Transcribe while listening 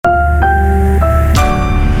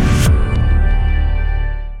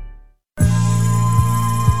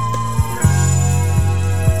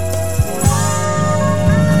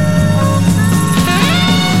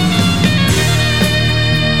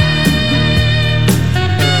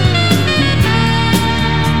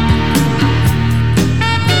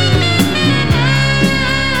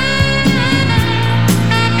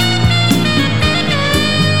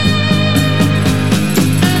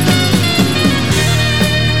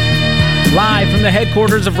Live from the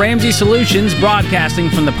headquarters of Ramsey Solutions, broadcasting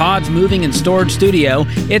from the Pods Moving and Storage Studio,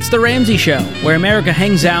 it's The Ramsey Show, where America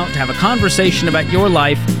hangs out to have a conversation about your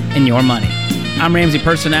life and your money. I'm Ramsey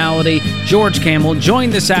personality George Kamel,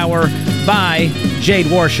 joined this hour by Jade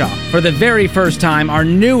Warshaw. For the very first time, our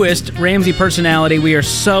newest Ramsey personality. We are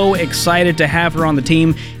so excited to have her on the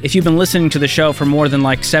team. If you've been listening to the show for more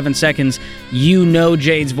than 7 seconds, you know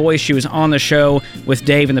Jade's voice. She was on the show with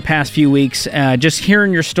Dave in the past few weeks. Just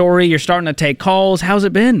hearing your story, you're starting to take calls. How's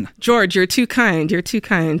it been? George, you're too kind. You're too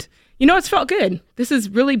kind. You know, it's felt good. This has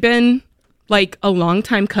really been a long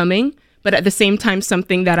time coming, but at the same time,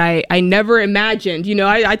 something that I never imagined. You know,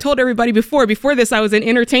 I told everybody before this, I was in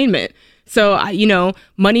entertainment. So,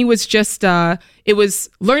 money was just, it was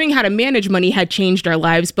learning how to manage money had changed our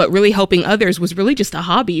lives, but really helping others was really just a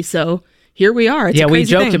hobby. So here we are. It's a crazy we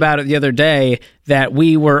joked thing. about it the other day that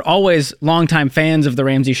we were always longtime fans of The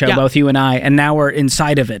Ramsey Show, both you and I, and now we're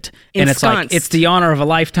inside of it. And Ensconced. it's the honor of a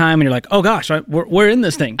lifetime, and you're like, oh gosh, we're in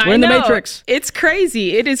this thing. We're in the Matrix. It's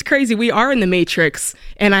crazy. It is crazy. We are in the Matrix.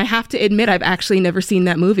 And I have to admit, I've actually never seen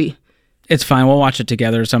that movie. It's fine. We'll watch it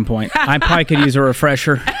together at some point. I probably could use a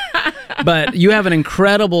refresher. But you have an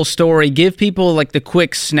incredible story. Give people the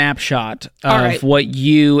quick snapshot of what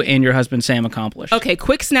you and your husband Sam accomplished. Okay,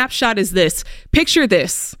 quick snapshot is this. Picture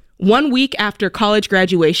this. 1 week after college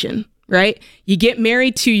graduation, right? You get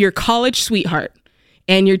married to your college sweetheart,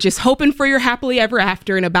 and you're just hoping for your happily ever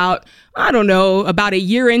after. And about a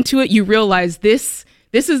year into it, you realize this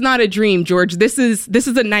is not a dream, George. This is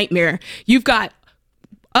a nightmare. You've got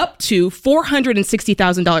up to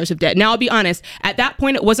 $460,000 of debt. Now, I'll be honest, at that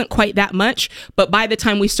point, it wasn't quite that much, but by the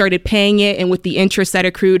time we started paying it and with the interest that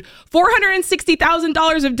accrued,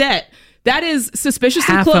 $460,000 of debt. That is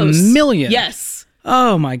suspiciously close. $500,000? Yes.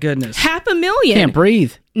 Oh, my goodness. $500,000. Can't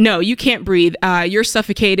breathe. No, you can't breathe. You're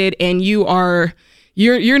suffocated and you're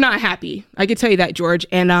not happy. I can tell you that, George.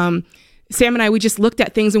 And, Sam and I, we just looked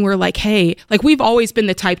at things and we're like, hey, we've always been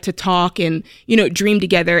the type to talk and, dream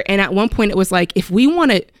together. And at one point it was if we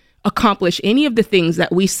want to accomplish any of the things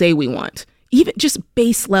that we say we want, even just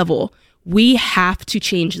base level, we have to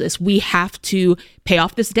change this. We have to pay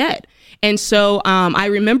off this debt. And so I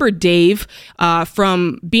remember Dave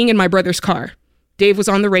from being in my brother's car. Dave was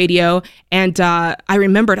on the radio, and I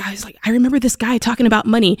remember this guy talking about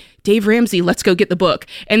money. Dave Ramsey, let's go get the book.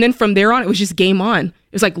 And then from there on, it was just game on.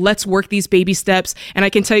 It was let's work these baby steps. And I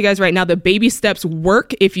can tell you guys right now, the baby steps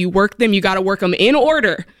work. If you work them, you got to work them in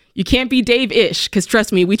order. You can't be Dave-ish, because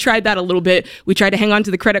trust me, we tried that a little bit. We tried to hang on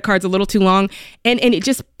to the credit cards a little too long, and it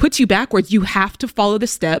just puts you backwards. You have to follow the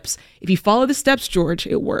steps. If you follow the steps, George,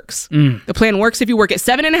 it works. The plan works if you work it.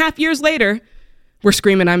 7.5 years later, we're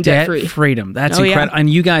screaming, I'm debt-free. Debt freedom. That's incredible. Yeah. And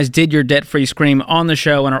you guys did your debt-free scream on the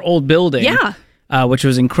show in our old building. Yeah. Which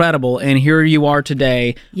was incredible. And here you are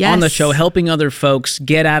today on the show, helping other folks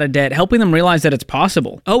get out of debt, helping them realize that it's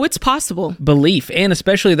possible. Oh, it's possible. Belief, and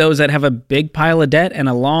especially those that have a big pile of debt and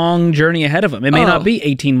a long journey ahead of them. It may not be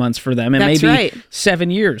 18 months for them. It may be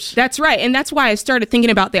 7 years. That's right. And that's why I started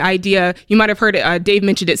thinking about the idea. You might have heard it, Dave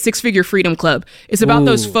mentioned it, Six Figure Freedom Club. It's about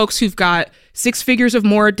those folks who've got 6 figures of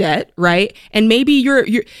more debt, right? And maybe your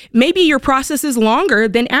process is longer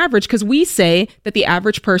than average, because we say that the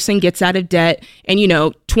average person gets out of debt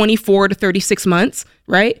in 24 to 36 months,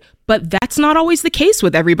 right? But that's not always the case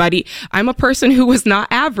with everybody. I'm a person who was not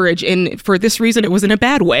average, and for this reason, it was in a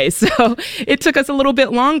bad way. So it took us a little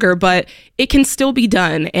bit longer, but it can still be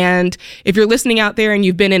done. And if you're listening out there and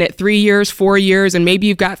you've been in it 3 years, 4 years, and maybe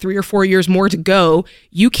you've got 3 or 4 years more to go,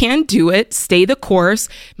 you can do it. Stay the course.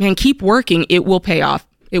 Man, keep working. It will pay off.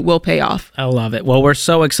 It will pay off. I love it. Well, we're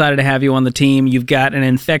so excited to have you on the team. You've got an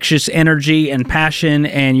infectious energy and passion,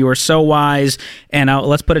 and you are so wise. And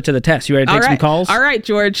let's put it to the test. You ready to take some calls? All right,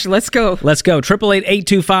 George. Let's go. Let's go.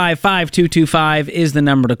 888-825-5225 is the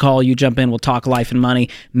number to call. You jump in. We'll talk life and money.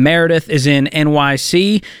 Meredith is in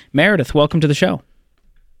NYC. Meredith, welcome to the show.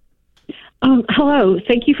 Hello.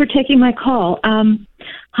 Thank you for taking my call.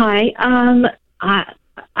 Hi. I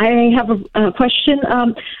have a question.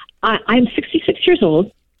 I'm 66 years old.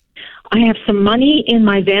 I have some money in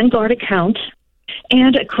my Vanguard account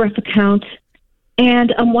and a CREF account,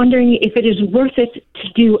 and I'm wondering if it is worth it to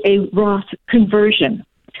do a Roth conversion.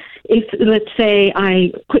 If, let's say,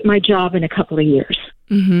 I quit my job in a couple of years.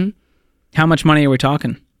 Mm-hmm. How much money are we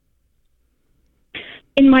talking?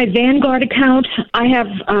 In my Vanguard account, I have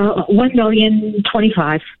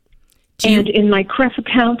 $1,025,000, and in my CREF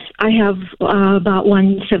account, I have about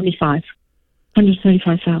 $175,000.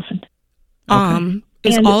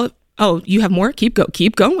 You have more? Keep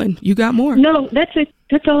going. You got more. No, that's it.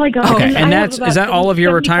 That's all I got. Okay, and is that all of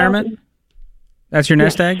your retirement? That's your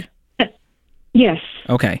nest egg? Yes.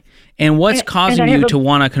 Okay. And what's causing you to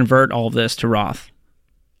want to convert all of this to Roth?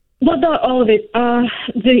 Well, not all of it.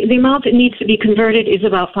 The amount that needs to be converted is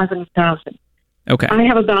about $500,000. Okay. I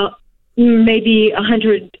have about maybe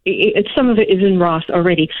 100. Some of it is in Roth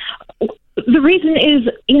already. The reason is,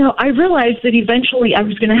 I realized that eventually I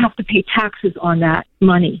was going to have to pay taxes on that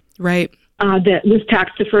money. Right. That was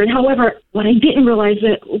tax deferred. However, what I didn't realize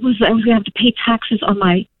was that I was going to have to pay taxes on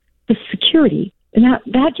the security, and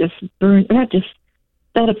that just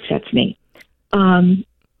that upsets me.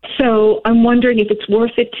 So I'm wondering if it's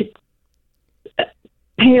worth it to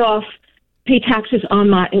pay taxes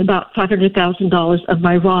on about $500,000 of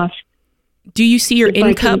my Roth. Do you see your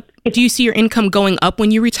income? Do you see your income going up when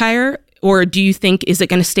you retire, or do you think is it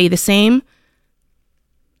going to stay the same?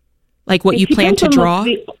 Like what you plan to draw?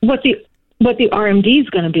 What the RMD is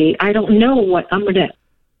going to be. I don't know what I'm going to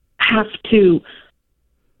have to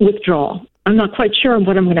withdraw. I'm not quite sure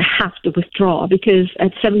what I'm going to have to withdraw, because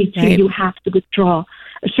at 72 right. you have to withdraw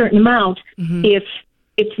a certain amount if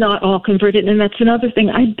it's not all converted. And that's another thing.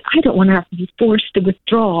 I don't want to have to be forced to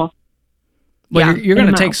withdraw. Well, you're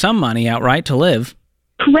going to take some money out, right, to live?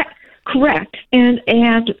 Correct.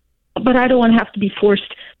 But I don't want to have to be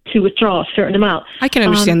forced to withdraw a certain amount. I can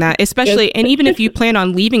understand that, especially, and even if you plan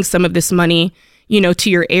on leaving some of this money, to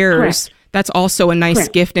your heirs, that's also a nice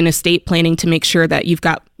gift in estate planning to make sure that you've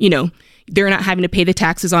got, they're not having to pay the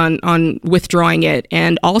taxes on withdrawing it.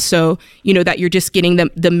 And also, that you're just getting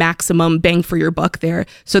the maximum bang for your buck there.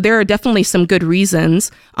 So there are definitely some good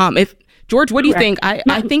reasons. George, what do you think?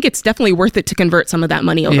 I think it's definitely worth it to convert some of that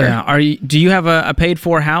money over. Yeah. Do you have a paid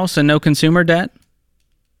for house and no consumer debt?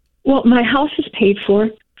 Well, my house is paid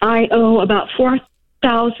for. I owe about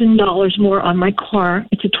 $4,000 more on my car.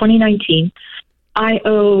 It's a 2019. I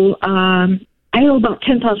owe about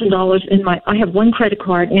 $10,000 in I have one credit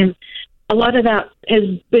card, and a lot of that has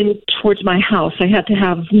been towards my house. I had to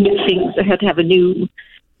have new things. I had to have a new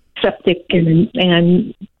septic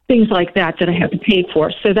and things like that I had to pay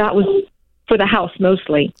for. So that was for the house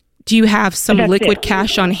mostly. Do you have some liquid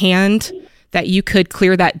cash on hand that you could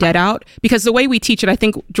clear that debt out? Because the way we teach it, I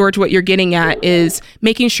think, George, what you're getting at is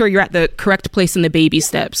making sure you're at the correct place in the baby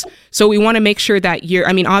steps. So we want to make sure that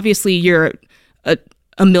obviously you're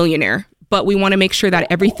a millionaire, but we want to make sure that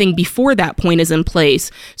everything before that point is in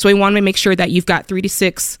place. So we want to make sure that you've got 3 to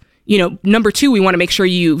 6, number 2, we want to make sure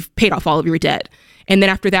you've paid off all of your debt. And then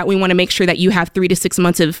after that, we want to make sure that you have 3 to 6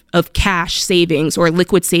 months of cash savings or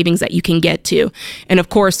liquid savings that you can get to. And of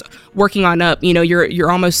course, working on up,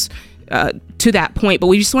 you're almost to that point, but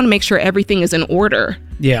we just want to make sure everything is in order.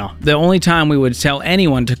 Yeah. The only time we would tell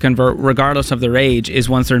anyone to convert, regardless of their age, is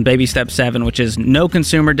once they're in baby step 7, which is no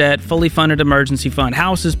consumer debt, fully funded emergency fund,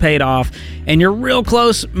 house is paid off, and you're real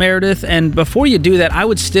close, Meredith. And before you do that,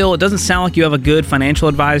 it doesn't sound like you have a good financial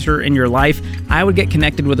advisor in your life. I would get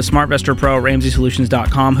connected with a SmartVestor Pro at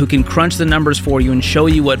RamseySolutions.com who can crunch the numbers for you and show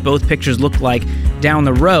you what both pictures look like down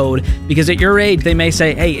the road, because at your age, they may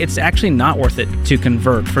say, hey, it's actually not worth it to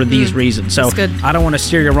convert for these reasons. So I don't want to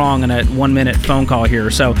steer you wrong in a 1-minute phone call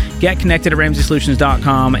here. So get connected at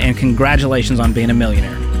RamseySolutions.com, and congratulations on being a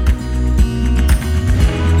millionaire.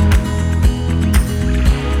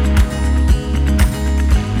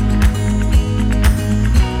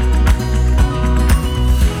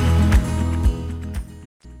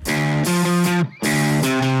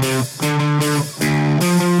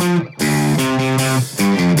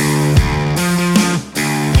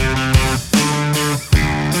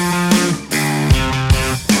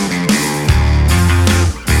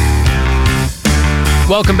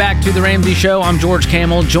 Welcome back to The Ramsey Show. I'm George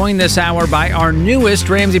Kamel, joined this hour by our newest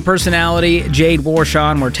Ramsey personality, Jade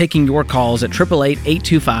Warshaw, and we're taking your calls at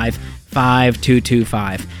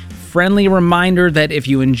 888-825-5225. Friendly reminder that if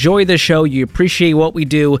you enjoy the show, you appreciate what we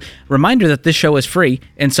do, reminder that this show is free,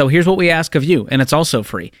 and so here's what we ask of you, and it's also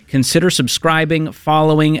free. Consider subscribing,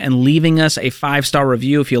 following, and leaving us a 5-star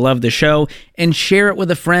review if you love the show, and share it with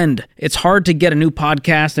a friend. It's hard to get a new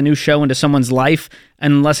podcast, a new show into someone's life,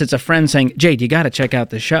 unless it's a friend saying, Jade, you got to check out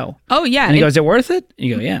this show. Oh, yeah. And you go, is it worth it?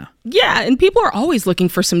 You go, yeah. Yeah, and people are always looking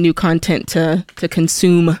for some new content to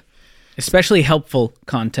consume. Especially helpful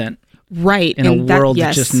content. Right. In a world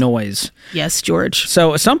that's just noise. Yes, George.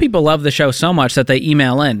 So some people love the show so much that they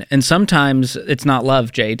email in, and sometimes it's not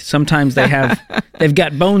love, Jade. Sometimes they've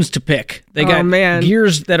got bones to pick. They got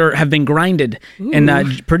gears that have been grinded. Ooh.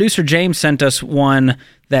 And producer James sent us one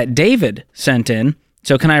that David sent in.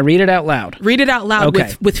 So can I read it out loud? Read it out loud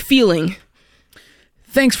with feeling.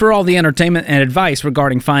 Thanks for all the entertainment and advice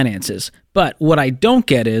regarding finances. But what I don't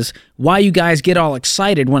get is why you guys get all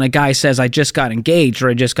excited when a guy says, I just got engaged or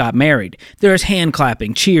I just got married. There's hand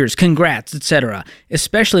clapping, cheers, congrats, etc.,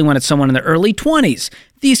 especially when it's someone in their early 20s.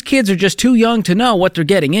 These kids are just too young to know what they're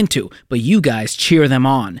getting into, but you guys cheer them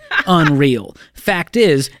on. Unreal. Fact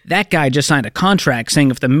is, that guy just signed a contract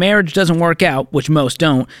saying if the marriage doesn't work out, which most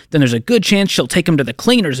don't, then there's a good chance she'll take him to the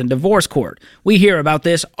cleaners in divorce court. We hear about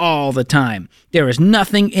this all the time. There is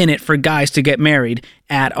nothing in it for guys to get married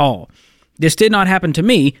at all. This did not happen to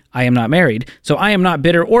me. I am not married, so I am not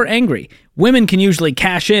bitter or angry. Women can usually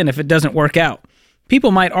cash in if it doesn't work out.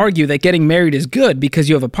 People might argue that getting married is good because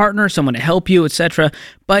you have a partner, someone to help you, etc.,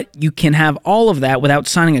 but you can have all of that without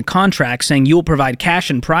signing a contract saying you will provide cash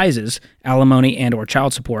and prizes, alimony and or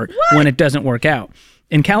child support, when it doesn't work out.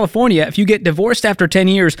 In California, if you get divorced after 10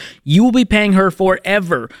 years, you will be paying her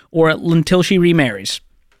forever or until she remarries.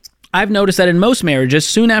 I've noticed that in most marriages,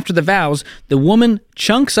 soon after the vows, the woman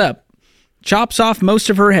chops off most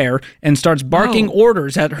of her hair and starts barking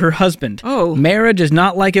orders at her husband. Marriage is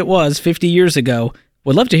not like it was 50 years ago.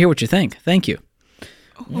 Would love to hear what you think. Thank you.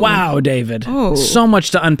 Wow, David. So much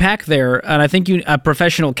to unpack there, and I think a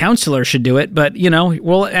professional counselor should do it, but,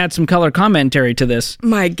 we'll add some color commentary to this.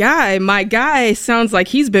 My guy sounds like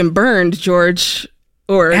he's been burned, George.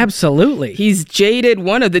 Or absolutely. He's jaded,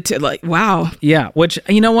 one of the two. Like, wow. Yeah, which,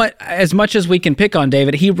 you know what? As much as we can pick on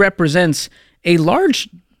David, he represents a large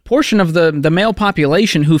portion of the male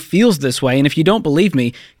population who feels this way. And if you don't believe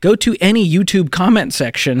me, go to any YouTube comment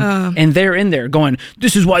section and they're in there going,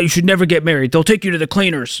 this is why you should never get married. They'll take you to the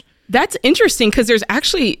cleaners. That's interesting because there's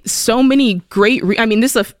actually so many great,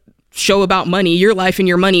 this is a show about money, your life and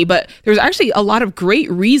your money, but there's actually a lot of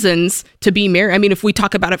great reasons to be married. If we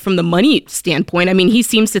talk about it from the money standpoint, he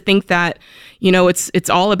seems to think that, it's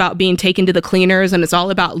all about being taken to the cleaners and it's all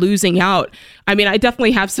about losing out. I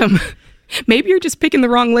definitely have some... Maybe you're just picking the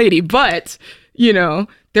wrong lady, but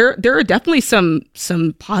there are definitely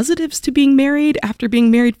some positives to being married after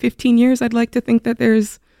being married 15 years. I'd like to think that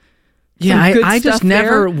there's I just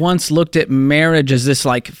never once looked at marriage as this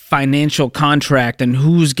like financial contract and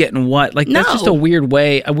who's getting what. Like that's just a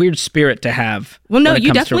weird spirit to have. Well, no,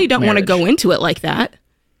 you definitely don't want to go into it like that.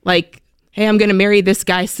 Like, hey, I'm going to marry this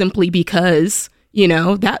guy simply because.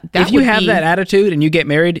 That if you have that attitude and you get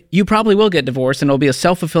married, you probably will get divorced and it'll be a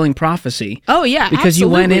self-fulfilling prophecy. Oh, yeah, because you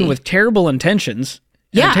went in with terrible intentions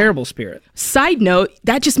and a terrible spirit. Side note,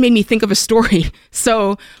 that just made me think of a story.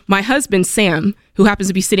 So my husband, Sam, who happens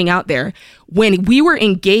to be sitting out there, when we were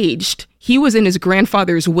engaged, he was in his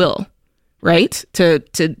grandfather's will, right? To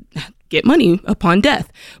get money upon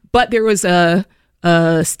death. But there was a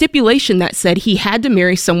stipulation that said he had to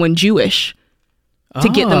marry someone Jewish to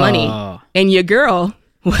get the money. And your girl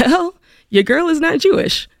is not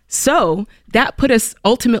Jewish. So that put us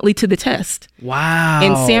ultimately to the test. Wow.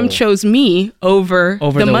 And Sam chose me over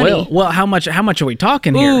the money. Will. Well, how much are we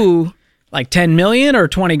talking here? Like 10 million or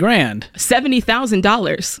 20 grand?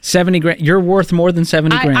 $70,000. 70 grand. You're worth more than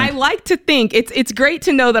 70 grand. I like to think it's great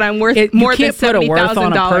to know that I'm worth more than $70,000. You can't put a worth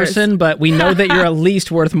on a person, but we know that you're at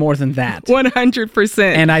least worth more than that. 100%.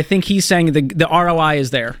 And I think he's saying the ROI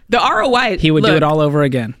is there. The ROI. He would do it all over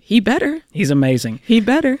again. He better. He's amazing. He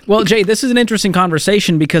better. Well, Jay, this is an interesting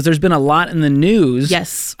conversation because there's been a lot in the news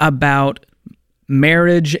about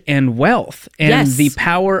marriage and wealth and the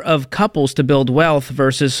power of couples to build wealth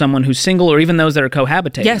versus someone who's single or even those that are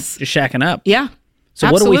cohabitating, just shacking up. Yeah. So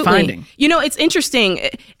absolutely. What are we finding? It's interesting.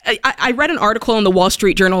 I read an article in the Wall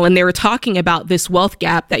Street Journal and they were talking about this wealth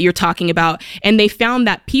gap that you're talking about. And they found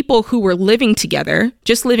that people who were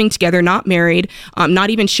just living together, not married, not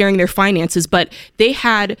even sharing their finances, but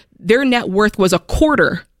their net worth was a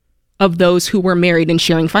quarter of those who were married and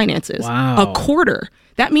sharing finances. Wow. A quarter.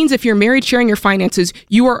 That means if you're married sharing your finances,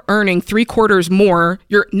 you are earning 3/4 more.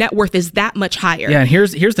 Your net worth is that much higher. Yeah, and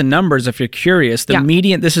here's the numbers if you're curious. The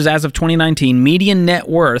median, this is as of 2019, median net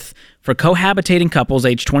worth for cohabitating couples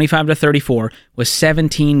aged 25 to 34 was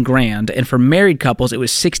 17 grand. And for married couples, it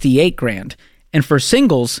was 68 grand. And for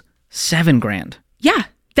singles, 7 grand. Yeah,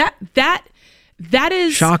 that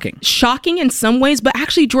is shocking. Shocking in some ways. But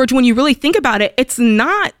actually, George, when you really think about it, it's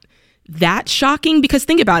not that shocking because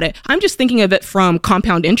think about it. I'm just thinking of it from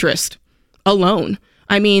compound interest alone.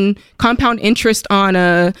 Compound interest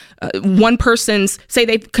on one person's, say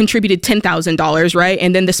they've contributed $10,000, right?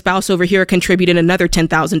 And then the spouse over here contributed another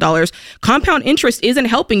 $10,000. Compound interest isn't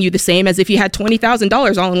helping you the same as if you had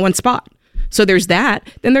 $20,000 all in one spot. So there's that.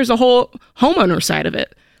 Then there's a whole homeowner side of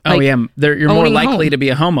it. You're more likely to be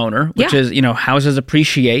a homeowner, which is, houses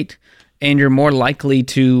appreciate. and you're more likely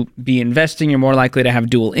to be investing. You're more likely to have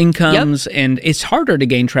dual incomes, and it's harder to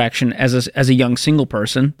gain traction as a young single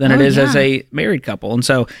person than it is as a married couple. And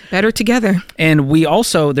so better together. And we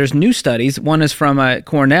also, there's new studies. One is from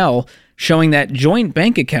Cornell showing that joint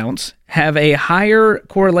bank accounts have a higher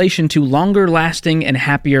correlation to longer lasting and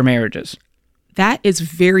happier marriages. That is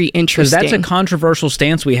very interesting. Because that's a controversial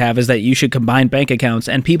stance we have, is that you should combine bank accounts,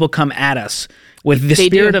 and people come at us with the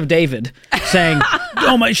spirit of David saying,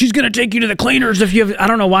 "Oh my, she's going to take you to the cleaners if you have." I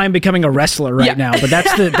don't know why I'm becoming a wrestler right now, but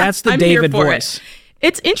that's the David voice.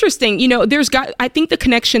 It's interesting. I think the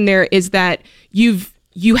connection there is that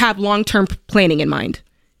you have long-term planning in mind.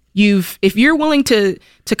 If you're willing to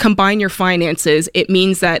combine your finances, it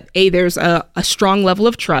means that there's a strong level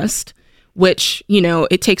of trust, which,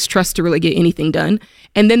 it takes trust to really get anything done.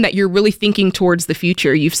 And then that you're really thinking towards the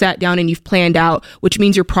future. You've sat down and you've planned out, which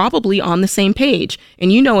means you're probably on the same page.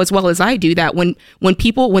 And as well as I do that when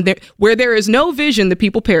where there is no vision, the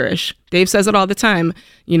people perish. Dave says it all the time,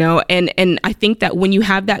 and I think that when you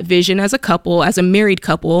have that vision as a couple, as a married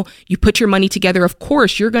couple, you put your money together, of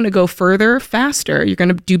course, you're going to go further, faster. You're going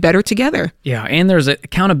to do better together. Yeah. And there's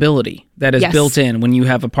accountability that is built in when you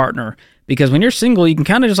have a partner. Because when you're single, you can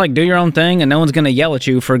kind of just do your own thing, and no one's going to yell at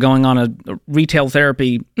you for going on a retail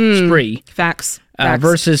therapy spree. Facts.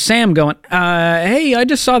 Versus Sam going, hey, I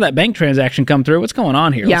just saw that bank transaction come through. What's going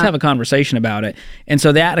on here? Let's have a conversation about it. And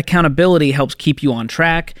so that accountability helps keep you on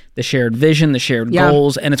track, the shared vision, the shared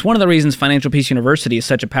goals. And it's one of the reasons Financial Peace University is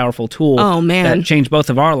such a powerful tool that changed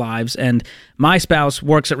both of our lives. And my spouse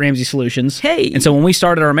works at Ramsey Solutions. Hey. And so when we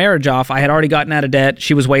started our marriage off, I had already gotten out of debt.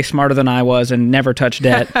 She was way smarter than I was and never touched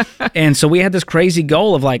debt. And so we had this crazy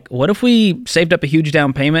goal of what if we saved up a huge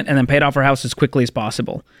down payment and then paid off our house as quickly as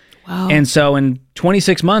possible? Wow. And so in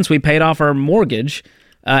 26 months, we paid off our mortgage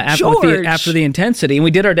after the intensity. And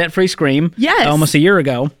we did our debt-free scream almost a year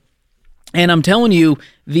ago. And I'm telling you,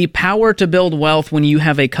 the power to build wealth when you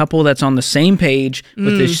have a couple that's on the same page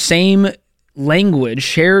with the same language,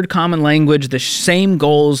 shared common language, the same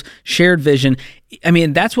goals, shared vision. I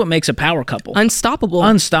mean, that's what makes a power couple.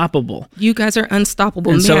 Unstoppable. You guys are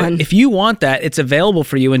unstoppable, and man. So if you want that, it's available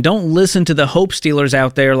for you. And don't listen to the hope stealers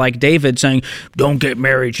out there like David saying, don't get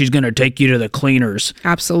married. She's going to take you to the cleaners.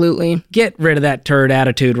 Absolutely. Get rid of that turd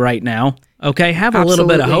attitude right now. Okay, have a little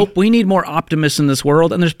bit of hope. We need more optimists in this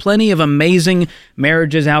world, and there's plenty of amazing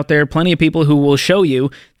marriages out there, plenty of people who will show you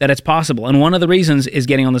that it's possible. And one of the reasons is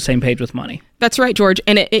getting on the same page with money. That's right, George.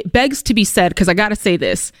 And it begs to be said, because I got to say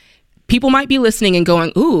this. People might be listening and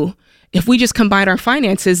going, ooh, if we just combine our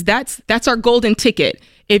finances, that's our golden ticket.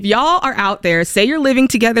 If y'all are out there, say you're living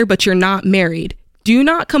together, but you're not married, do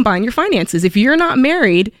not combine your finances. If you're not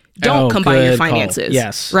married, don't combine your finances. Call.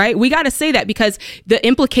 Yes. Right? We got to say that because the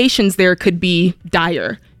implications there could be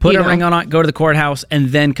dire. Put a ring on it, go to the courthouse, and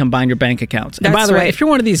then combine your bank accounts. And by the way, if you're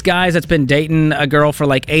one of these guys that's been dating a girl for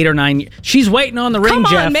 8 or 9 years, she's waiting on the ring,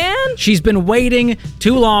 Jeff. Come on, man. She's been waiting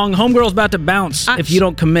too long. Homegirl's about to bounce if you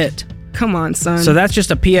don't commit. Come on, son. So that's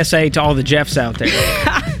just a PSA to all the Jeffs out there.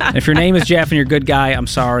 If your name is Jeff and you're a good guy, I'm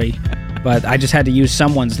sorry. But I just had to use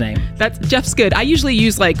someone's name. Jeff's good. I usually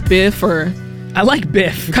use Biff or... I like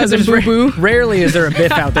Biff. Cousin Boo Boo. Rarely is there a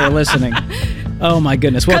Biff out there listening. Oh my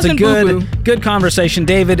goodness. Well, Cousin it's a good conversation.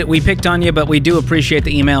 David, we picked on you, but we do appreciate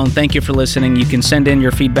the email, and thank you for listening. You can send in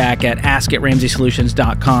your feedback at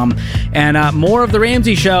ask@RamseySolutions.com. And more of The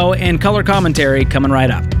Ramsey Show and color commentary coming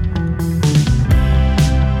right up.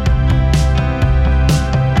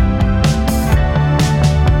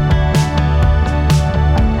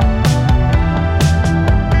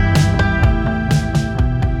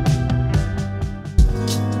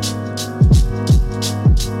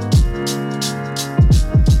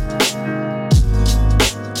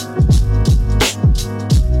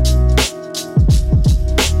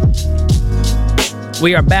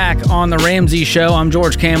 We are back on The Ramsey Show. I'm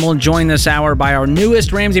George Campbell, joined this hour by our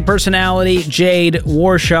newest Ramsey personality, Jade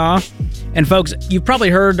Warshaw. And folks, you've probably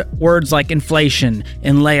heard words like inflation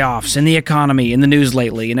and layoffs and the economy in the news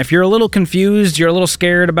lately. And if you're a little confused, you're a little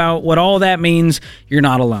scared about what all that means, you're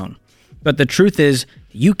not alone. But the truth is,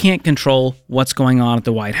 you can't control what's going on at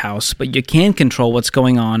the White House, but you can control what's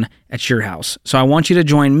going on at your house. So I want you to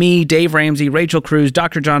join me, Dave Ramsey, Rachel Cruz,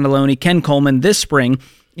 Dr. John Deloney, Ken Coleman this spring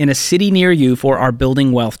in a city near you for our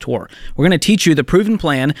Building Wealth Tour. We're going to teach you the proven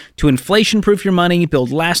plan to inflation-proof your money, build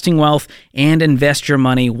lasting wealth, and invest your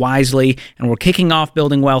money wisely. And we're kicking off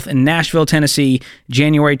Building Wealth in Nashville, Tennessee,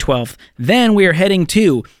 January 12th. Then we are heading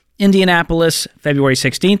to Indianapolis, February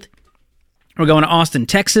 16th. We're going to Austin,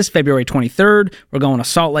 Texas, February 23rd. We're going to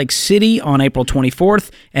Salt Lake City on April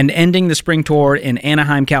 24th and ending the spring tour in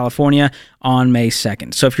Anaheim, California on May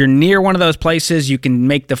 2nd. So if you're near one of those places, you can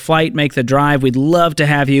make the flight, make the drive. We'd love to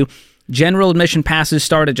have you. General admission passes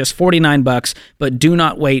start at just $49, but do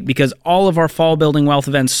not wait because all of our Fall Building Wealth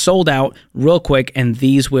events sold out real quick, and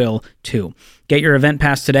these will too. Get your event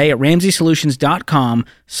pass today at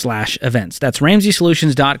RamseySolutions.com/events. That's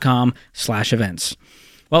RamseySolutions.com/events.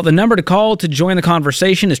 Well, the number to call to join the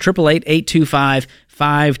conversation is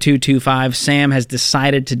 888-825-5225. Sam has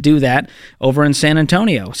decided to do that over in San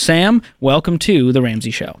Antonio. Sam, welcome to The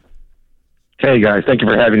Ramsey Show. Hey, guys. Thank you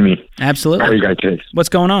for having me. Absolutely. How are you guys today? What's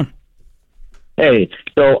going on? Hey,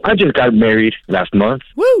 so I just got married last month.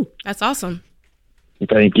 Woo! That's awesome.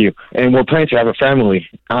 Thank you. And we're planning to have a family.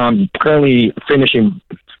 I'm currently finishing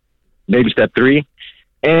baby step 3,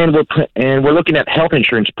 and we're looking at health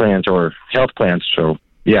insurance plans or health plans. So,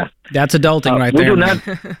 yeah. That's adulting right there.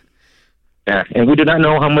 Yeah, and we do not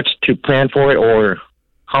know how much to plan for it or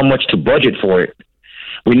how much to budget for it.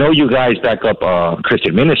 We know you guys back up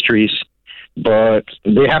Christian Ministries, but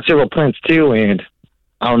they have several plans too, and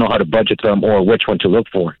I don't know how to budget them or which one to look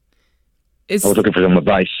for. I was looking for some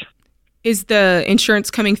advice. Is the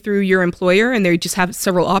insurance coming through your employer and they just have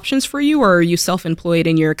several options for you, or are you self-employed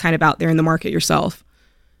and you're kind of out there in the market yourself?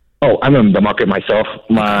 Oh, I'm in the market myself.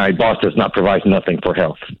 My boss does not provide nothing for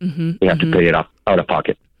health. We have to pay it out of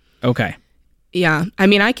pocket. Okay. Yeah. I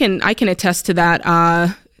mean, I can attest to that.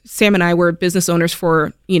 Sam and I were business owners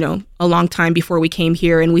for, a long time before we came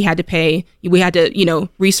here, and we had to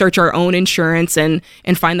research our own insurance and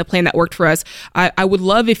find the plan that worked for us. I would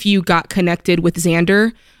love if you got connected with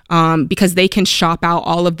Xander, because they can shop out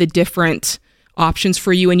all of the different options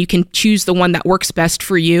for you, and you can choose the one that works best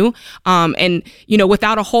for you. And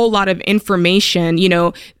without a whole lot of information,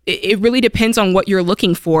 it really depends on what you're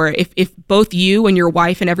looking for. If both you and your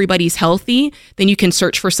wife and everybody's healthy, then you can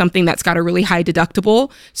search for something that's got a really high deductible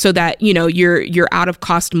so that, your out of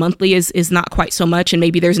cost monthly is not quite so much. And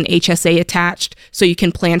maybe there's an HSA attached so you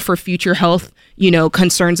can plan for future health,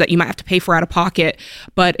 concerns that you might have to pay for out of pocket.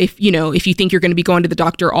 But if you think you're going to be going to the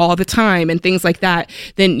doctor all the time and things like that,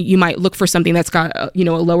 then you might look for something that's got, a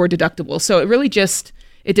lower deductible. So it really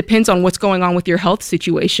it depends on what's going on with your health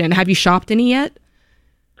situation. Have you shopped any yet?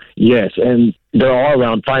 Yes, and they're all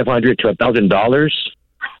around $500 to $1,000. Is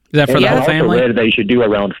that for the whole family? I also read that you should do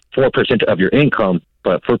around 4% of your income,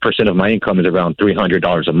 but 4% of my income is around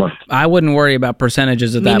 $300 a month. I wouldn't worry about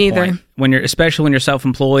percentages at that point. Especially when you're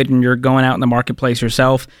self-employed and you're going out in the marketplace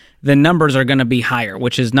yourself, the numbers are going to be higher,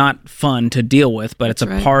 which is not fun to deal with, but it's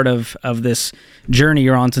a part of this journey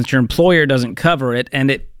you're on since your employer doesn't cover it,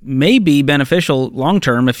 and it may be beneficial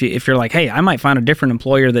long-term if you're like, hey, I might find a different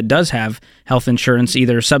employer that does have health insurance,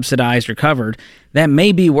 either subsidized or covered. That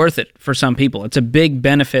may be worth it for some people. It's a big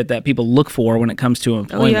benefit that people look for when it comes to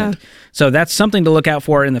employment. Oh, yeah. So that's something to look out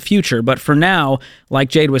for in the future. But for now, like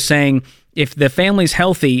Jade was saying, if the family's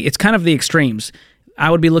healthy, it's kind of the extremes. I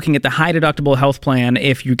would be looking at the high deductible health plan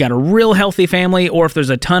if you've got a real healthy family, or if there's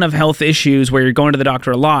a ton of health issues where you're going to the doctor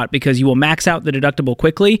a lot, because you will max out the deductible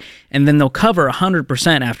quickly and then they'll cover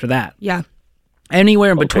 100% after that. Yeah.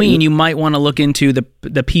 Anywhere in between, you might want to look into the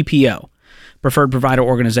PPO, Preferred Provider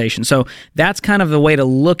Organization. So that's kind of the way to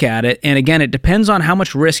look at it. And again, it depends on how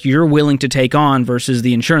much risk you're willing to take on versus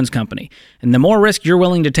the insurance company. And the more risk you're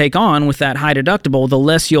willing to take on with that high deductible, the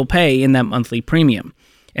less you'll pay in that monthly premium.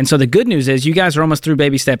 And so the good news is you guys are almost through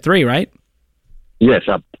baby step 3, right? Yes,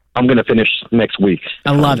 I'm going to finish next week.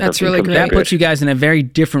 I love it. That's really great. That puts you guys in a very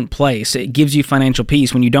different place. It gives you financial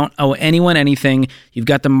peace when you don't owe anyone anything. You've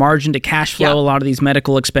got the margin to cash flow a lot of these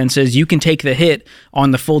medical expenses. You can take the hit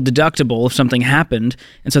on the full deductible if something happened.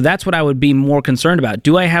 And so that's what I would be more concerned about.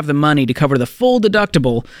 Do I have the money to cover the full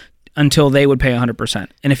deductible until they would pay 100%?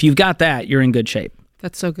 And if you've got that, you're in good shape.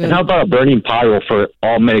 That's so good. And how about a burning pile for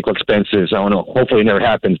all medical expenses? I don't know. Hopefully it never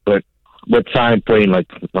happens, but with time playing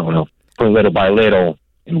putting little by little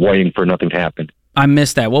and waiting for nothing to happen. I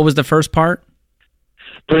missed that. What was the first part?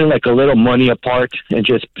 Putting a little money apart and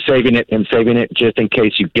just saving it just in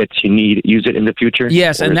case you use it in the future.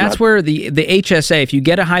 Yes, and that's where the HSA, if you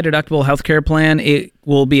get a high deductible healthcare plan, it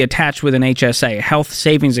will be attached with an HSA, a health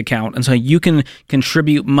savings account. And so you can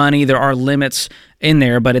contribute money. There are limits in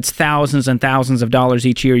there, but it's thousands and thousands of dollars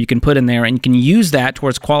each year you can put in there, and you can use that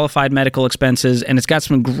towards qualified medical expenses. And it's got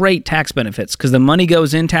some great tax benefits because the money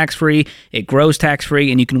goes in tax-free, it grows tax-free,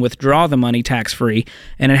 and you can withdraw the money tax-free.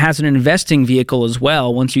 And it has an investing vehicle as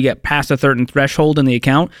well. Once you get past a certain threshold in the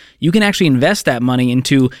account, you can actually invest that money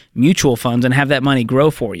into mutual funds and have that money grow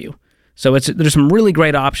for you. So there's some really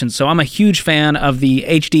great options. So I'm a huge fan of the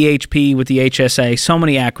HDHP with the HSA. So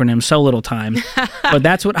many acronyms, so little time. But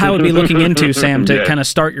that's what I would be looking into, Sam, to kind of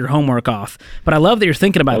start your homework off. But I love that you're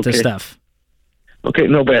thinking about this stuff. Okay,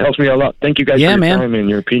 no, but it helps me a lot. Thank you guys for your time and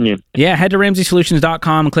your opinion. Yeah, head to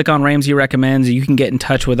RamseySolutions.com and click on Ramsey Recommends. You can get in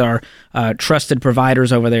touch with our trusted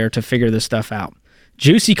providers over there to figure this stuff out.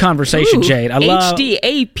 Juicy conversation, Jade. I love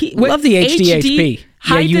HDAP. Love the HDHP.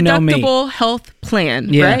 High deductible health plan,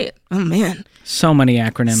 right? Oh, man. So many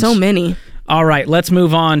acronyms. So many. All right, let's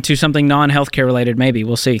move on to something non-healthcare related, maybe.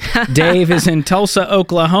 We'll see. Dave is in Tulsa,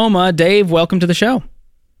 Oklahoma. Dave, welcome to the show.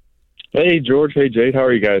 Hey, George. Hey, Jade. How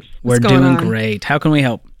are you guys? We're doing great. How can we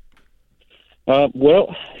help?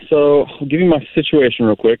 Well, so I'll give you my situation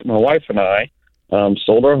real quick. My wife and I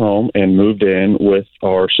sold our home and moved in with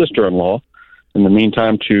our sister-in-law in the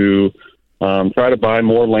meantime to try to buy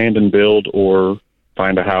more land and build or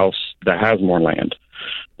find a house that has more land.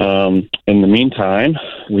 In the meantime,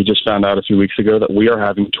 we just found out a few weeks ago that we are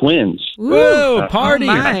having twins. Whoa, party!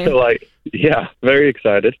 I feel like, very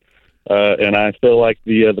excited. And I feel like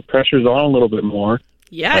the pressure's on a little bit more.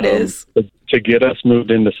 Yeah, it is. To get us moved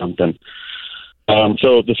into something.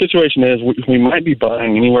 So the situation is we might be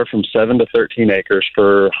buying anywhere from 7 to 13 acres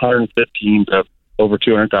for $115,000 to over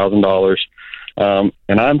 $200,000.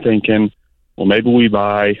 And I'm thinking, well, maybe we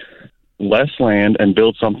buy less land and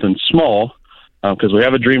build something small because we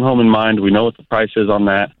have a dream home in mind. We know what the price is on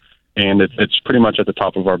that, and it's pretty much at the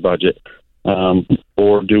top of our budget.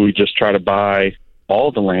 Or do we just try to buy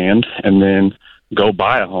all the land and then go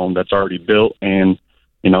buy a home that's already built and,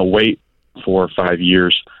 wait 4 or 5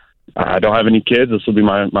 years? I don't have any kids. This will be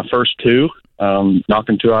my first two,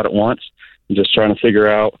 knocking two out at once. I'm just trying to figure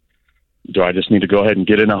out, do I just need to go ahead and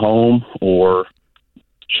get in a home, or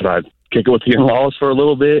should I kick it with the in-laws for a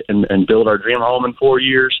little bit and build our dream home in 4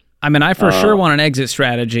 years? I mean, I for sure want an exit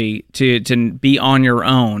strategy to be on your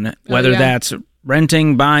own, whether that's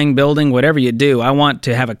renting, buying, building, whatever you do. I want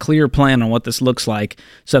to have a clear plan on what this looks like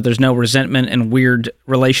so that there's no resentment and weird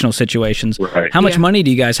relational situations. Right. How much money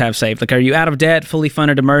do you guys have saved? Like, are you out of debt, fully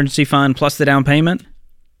funded emergency fund, plus the down payment?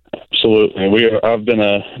 Absolutely. I've been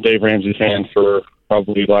a Dave Ramsey fan for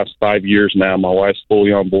probably the last 5 years now. My wife's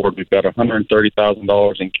fully on board. We've got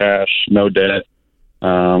 $130,000 in cash, no debt.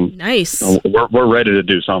 Nice. We're ready to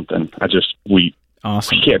do something. We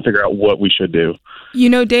can't figure out what we should do.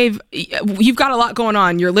 Dave, you've got a lot going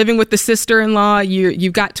on. You're living with the sister-in-law.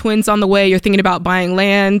 You've got twins on the way. You're thinking about buying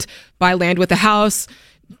land, buy land with a house,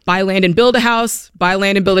 buy land and build a house, buy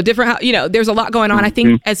land and build a different house. There's a lot going on. I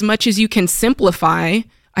think as much as you can simplify,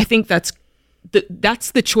 I think that's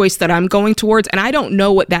the choice that I'm going towards. And I don't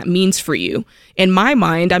know what that means for you. In my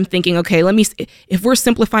mind, I'm thinking, okay, if we're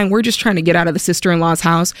simplifying, we're just trying to get out of the sister-in-law's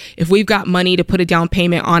house. If we've got money to put a down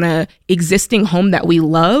payment on a existing home that we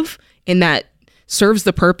love and that serves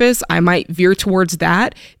the purpose, I might veer towards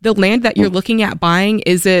that. The land that you're looking at buying,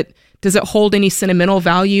 does it hold any sentimental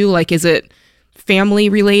value? Like, is it family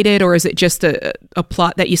related, or is it just a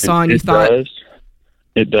plot that you saw and you thought?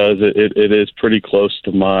 It does. It is pretty close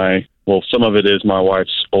to some of it is my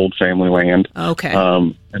wife's old family land. Okay.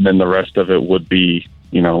 And then the rest of it would be,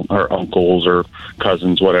 her uncles or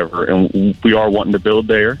cousins, whatever. And we are wanting to build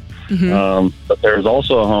there. Mm-hmm. But there's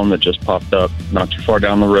also a home that just popped up not too far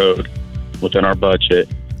down the road within our budget.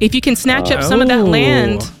 If you can snatch up some of that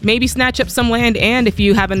land, maybe snatch up some land, and if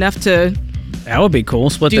you have enough to... That would be cool.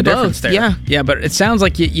 Split the difference there. Yeah, but it sounds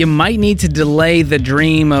like you might need to delay the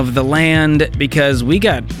dream of the land because we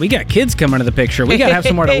got kids coming into the picture. We got to have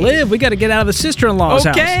somewhere to live. We got to get out of the sister-in-law's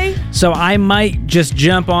house. So I might just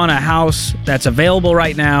jump on a house that's available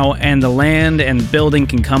right now, and the land and building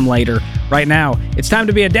can come later. Right now, it's time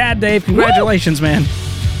to be a dad, Dave. Congratulations, man.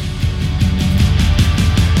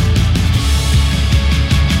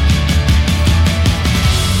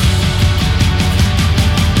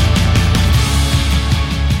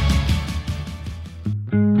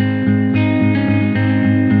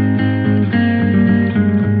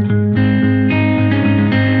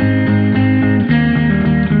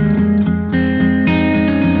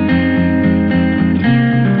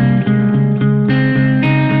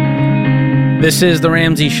 This is The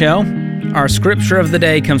Ramsey Show. Our scripture of the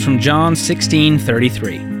day comes from John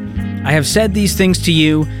 16:33. I have said these things to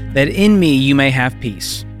you, that in me you may have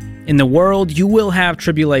peace. In the world you will have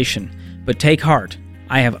tribulation, but take heart,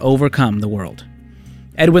 I have overcome the world.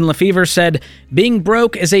 Edwin Lefevre said, being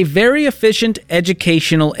broke is a very efficient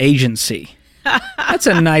educational agency. That's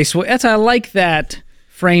a nice way. I like that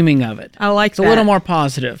framing of it. I like that. It's a little more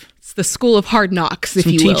positive. It's the school of hard knocks, if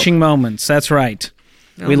you will. Some teaching moments. That's right.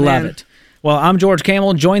 We love it. Well, I'm George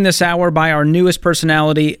Kamel, joined this hour by our newest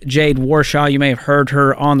personality, Jade Warshaw. You may have heard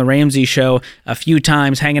her on The Ramsey Show a few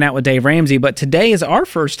times hanging out with Dave Ramsey, but today is our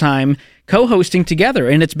first time co-hosting together,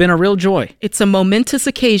 and it's been a real joy. It's a momentous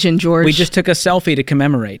occasion, George. We just took a selfie to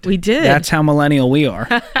commemorate. We did. That's how millennial we are.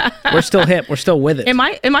 We're still hip. We're still with it. Am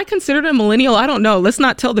I considered a millennial? I don't know. Let's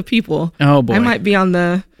not tell the people. Oh, boy. I might be on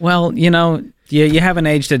the... Well, you haven't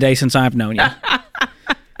aged a day since I've known you.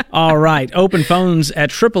 All right. Open phones at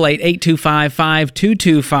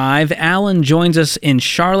 888-825-5225. Alan joins us in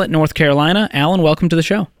Charlotte, North Carolina. Alan, welcome to the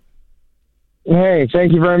show. Hey,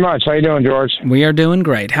 thank you very much. How you doing, George? We are doing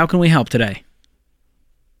great. How can we help today?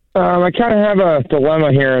 I kind of have a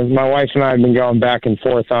dilemma here. My wife and I have been going back and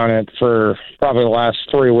forth on it for probably the last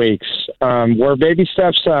 3 weeks. We're baby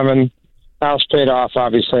step 7, house paid off,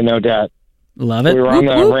 obviously no debt. Love it. We were on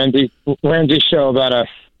the Ramsey show about a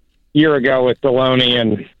year ago with Deloney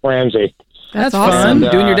and Ramsey. That's awesome.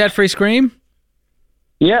 And, doing your debt-free scream?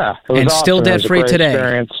 Yeah. It was and awesome. Still debt-free today.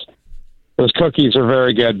 Experience. Those cookies are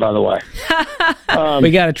very good, by the way.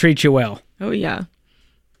 We got to treat you well. Oh, yeah.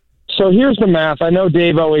 So here's the math. I know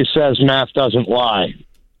Dave always says math doesn't lie,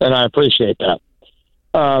 and I appreciate that.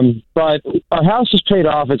 But our house is paid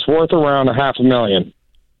off. It's worth around $500,000.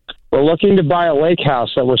 We're looking to buy a lake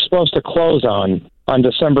house that we're supposed to close on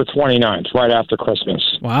December 29th, right after Christmas.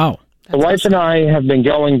 Wow. The wife and I have been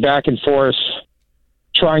going back and forth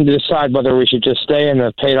trying to decide whether we should just stay in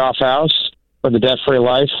the paid-off house for the debt-free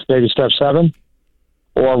life, baby step 7,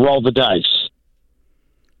 or roll the dice.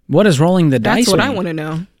 What is rolling the dice? That's what mean? I want to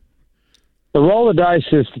know. The roll the dice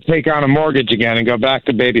is to take on a mortgage again and go back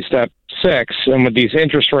to baby step 6. And with these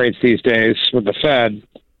interest rates these days with the Fed,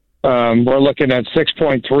 we're looking at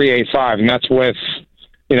 6.385, and that's with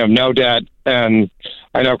no debt. And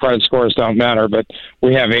I know credit scores don't matter, but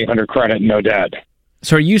we have 800 credit and no debt.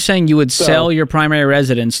 So are you saying you would sell your primary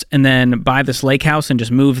residence and then buy this lake house and just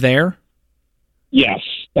move there? Yes.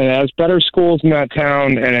 And it has better schools in that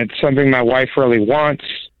town, and it's something my wife really wants.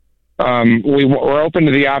 We're open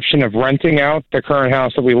to the option of renting out the current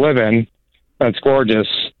house that we live in. That's gorgeous,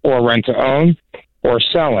 or rent to own, or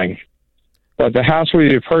selling. But the house we'd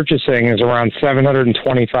be purchasing is around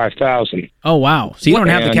 $725,000. Oh, wow. So you don't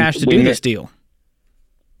have the cash to do this deal.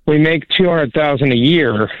 We make $200,000 a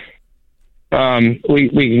year. We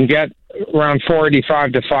can get around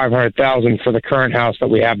 $485,000 to $500,000 for the current house that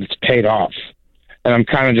we have that's paid off. And I'm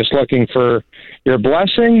kind of just looking for your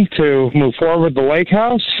blessing to move forward with the lake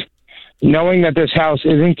house, knowing that this house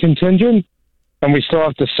isn't contingent and we still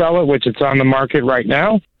have to sell it, which it's on the market right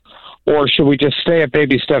now. Or should we just stay at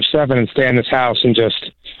baby step 7 and stay in this house and just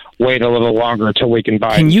wait a little longer until we can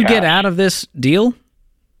buy it? Can you get out of this deal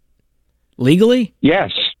legally?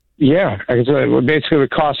 Yes. Yeah. It basically would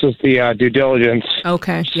cost us the due diligence.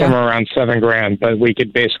 Okay. Somewhere around $7,000, but we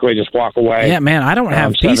could basically just walk away. Yeah, man, I don't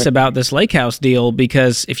have peace about this lake house deal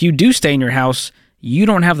because if you do stay in your house, you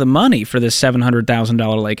don't have the money for this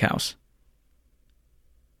 $700,000 lake house.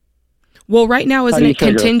 Well, right now, isn't it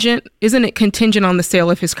contingent? Isn't it contingent on the sale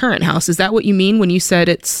of his current house? Is that what you mean when you said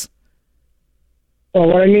it's? Well,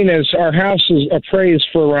 what I mean is our house is appraised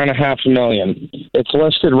for around $500,000. It's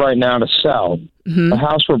listed right now to sell. Mm-hmm. The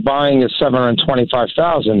house we're buying is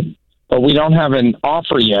 $725,000, but we don't have an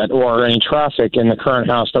offer yet or any traffic in the current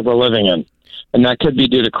house that we're living in, and that could be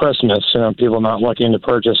due to Christmas. People not looking to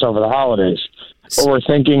purchase over the holidays. But we're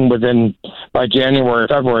thinking by January or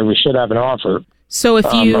February we should have an offer. So if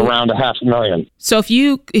you around $500,000. So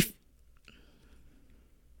if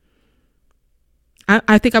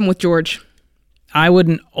I think I'm with George. I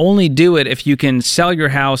wouldn't only do it if you can sell your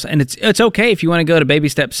house, and it's okay if you want to go to baby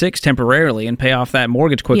step 6 temporarily and pay off that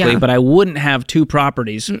mortgage quickly, but I wouldn't have 2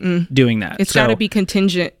 properties doing that. It's got to be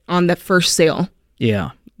contingent on the first sale. Yeah,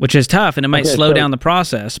 which is tough, and it might slow down the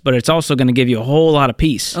process, but it's also going to give you a whole lot of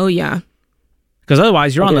peace. Oh, yeah. Because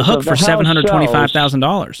otherwise, you're on the hook for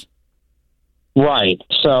 $725,000. Right.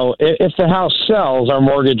 So if the house sells, our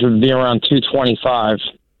mortgage would be around $225,000,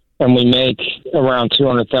 and we make around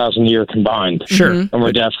 $200,000 a year combined. Sure. And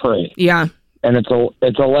we're debt free. Yeah. And it's a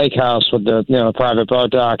lake house with the private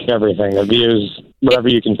boat dock, everything, the views, whatever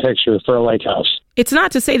you can picture for a lake house. It's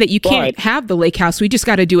not to say that you can't have the lake house. We just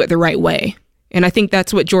got to do it the right way. And I think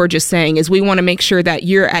that's what George is saying, is we want to make sure that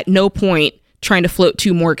you're at no point trying to float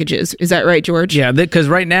 2 mortgages. Is that right, George? Yeah, because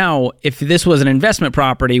right now, if this was an investment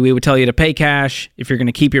property, we would tell you to pay cash if you're going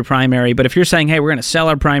to keep your primary. But if you're saying, hey, we're going to sell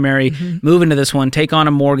our primary, move into this one, take on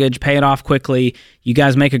a mortgage, pay it off quickly, you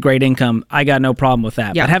guys make a great income, I got no problem with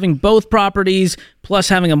that. Yeah. But having both properties plus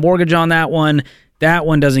having a mortgage on that one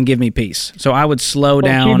doesn't give me peace. So I would slow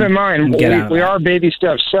down. Keep in mind, we are baby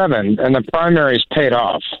step 7, and the primary is paid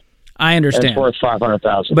off. I understand. It's worth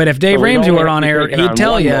 $500,000. But if Dave So we Ramsey don't were have on to air, take it he'd on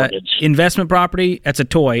tell one you mortgage. investment property, that's a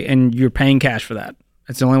toy, and you're paying cash for that.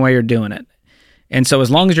 That's the only way you're doing it. And so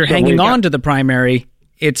as long as you're hanging on to the primary,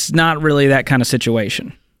 it's not really that kind of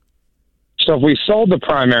situation. So if we sold the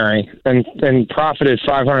primary and profited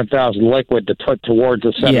 $500,000 liquid to put towards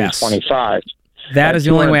the 725, that is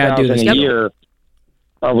the only way I do this. $200,000 a year.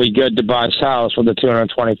 Are we good to buy this house with a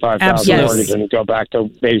 $225,000 Absolutely. mortgage and go back to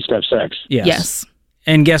baby step 6? Yes.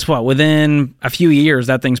 And guess what? Within a few years,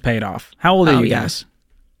 that thing's paid off. How old are you guys?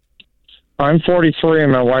 I'm 43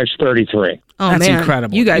 and my wife's 33. Oh, That's man.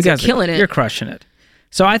 incredible. You guys are killing it. You're crushing it.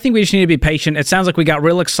 So I think we just need to be patient. It sounds like we got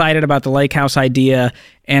real excited about the lake house idea,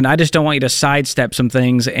 and I just don't want you to sidestep some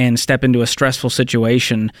things and step into a stressful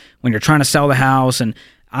situation when you're trying to sell the house. And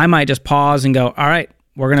I might just pause and go, all right,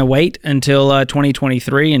 we're going to wait until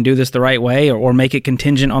 2023 and do this the right way, or make it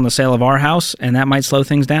contingent on the sale of our house, and that might slow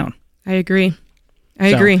things down. I agree. I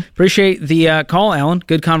agree. Appreciate the call, Ellen.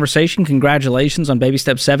 Good conversation. Congratulations on baby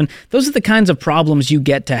step 7. Those are the kinds of problems you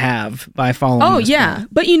get to have by following this plan.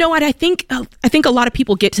 But you know what? I think a lot of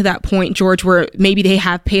people get to that point, George, where maybe they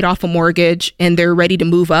have paid off a mortgage and they're ready to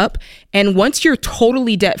move up. And once you're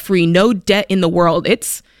totally debt-free, no debt in the world,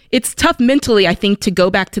 it's tough mentally, I think, to go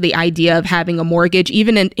back to the idea of having a mortgage.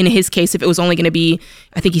 Even in his case, if it was only going to be,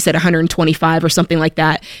 I think he said 125 or something like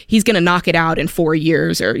that, he's going to knock it out in 4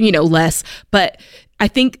 years or, less. But I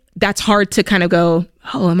think that's hard to kind of go,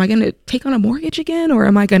 oh, am I going to take on a mortgage again? Or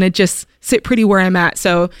am I going to just sit pretty where I'm at?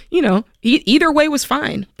 So, either way was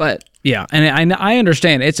fine. But yeah, and I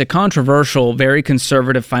understand it's a controversial, very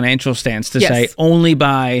conservative financial stance to say only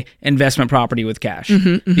buy investment property with cash.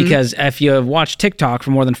 Because if you have watched TikTok for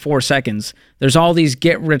more than 4 seconds, there's all these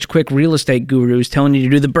get-rich-quick real estate gurus telling you to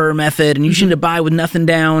do the Burr method, and you should buy with nothing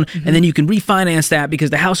down, and then you can refinance that because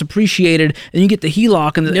the house appreciated, and you get the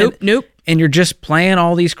HELOC. And Nope. And you're just playing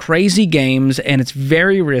all these crazy games, and it's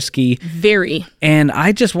very risky. Very. And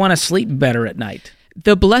I just want to sleep better at night.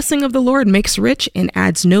 The blessing of the Lord makes rich and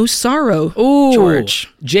adds no sorrow. Ooh, George.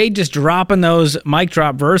 Jade just dropping those mic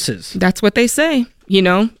drop verses. That's what they say,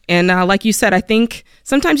 And like you said, I think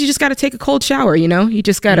sometimes you just got to take a cold shower, You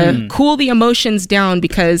just got to cool the emotions down,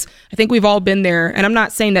 because I think we've all been there. And I'm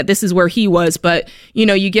not saying that this is where he was, but,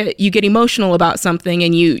 you get emotional about something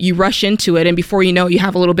and you rush into it. And before you know it, you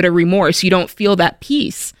have a little bit of remorse. You don't feel that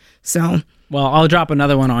peace. So... Well, I'll drop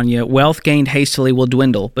another one on you. Wealth gained hastily will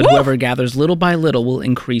dwindle, but whoever gathers little by little will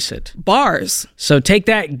increase it. Bars. So take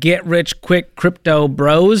that get-rich-quick crypto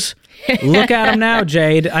bros. Look at them now,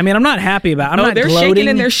 Jade. I mean, I'm not happy about it. They're gloating shaking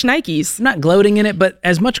in their shnikes. I'm not gloating in it, but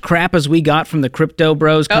as much crap as we got from the crypto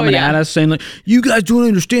bros coming at us saying, like, you guys don't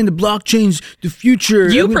understand the blockchain's the future.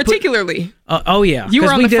 You particularly. Oh, yeah. You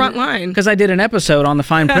were on the front line. Because I did an episode on the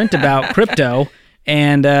fine print about crypto.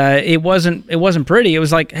 And it wasn't pretty. It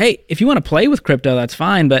was like, hey, if you want to play with crypto, that's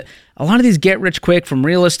fine. But a lot of these get rich quick, from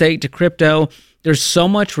real estate to crypto, there's so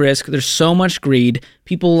much risk. There's so much greed.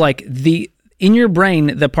 People in your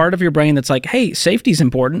brain, the part of your brain that's like, hey, safety's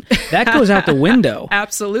important, that goes out the window.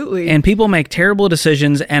 Absolutely. And people make terrible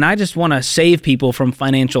decisions. And I just want to save people from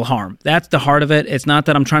financial harm. That's the heart of it. It's not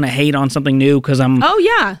that I'm trying to hate on something new because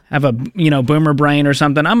have a boomer brain or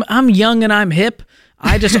something. I'm young and I'm hip.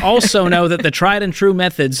 I just also know that the tried and true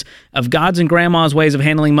methods of God's and Grandma's ways of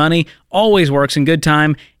handling money always works in good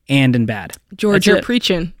time and in bad. George, you're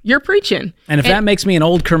preaching. You're preaching. And if that makes me an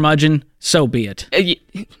old curmudgeon, so be it.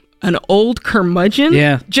 An old curmudgeon?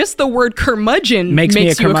 Yeah. Just the word curmudgeon makes me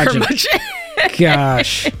you a curmudgeon.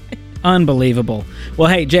 Gosh. Unbelievable. Well,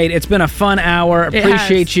 hey, Jade, it's been a fun hour.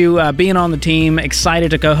 Appreciate you being on the team. Excited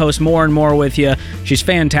to co-host more and more with you. She's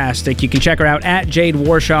fantastic. You can check her out at Jade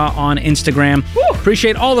Warshaw on Instagram. Woo!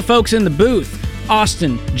 Appreciate all the folks in the booth.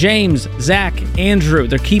 Austin, James, Zach, Andrew.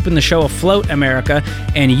 They're keeping the show afloat, America.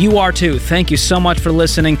 And you are too. Thank you so much for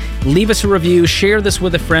listening. Leave us a review. Share this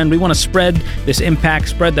with a friend. We want to spread this impact,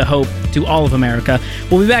 spread the hope to all of America.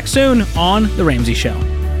 We'll be back soon on The Ramsey Show.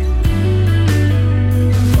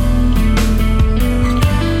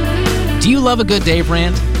 Do you love a good Dave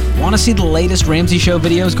rant? Want to see the latest Ramsey Show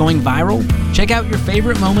videos going viral? Check out your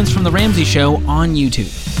favorite moments from The Ramsey Show on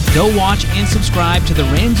YouTube. Go watch and subscribe to The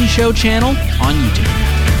Ramsey Show channel on YouTube.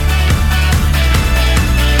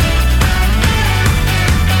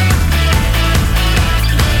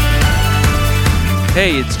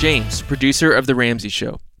 Hey, it's James, producer of The Ramsey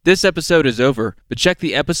Show. This episode is over, but check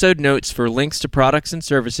the episode notes for links to products and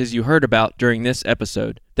services you heard about during this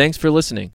episode. Thanks for listening.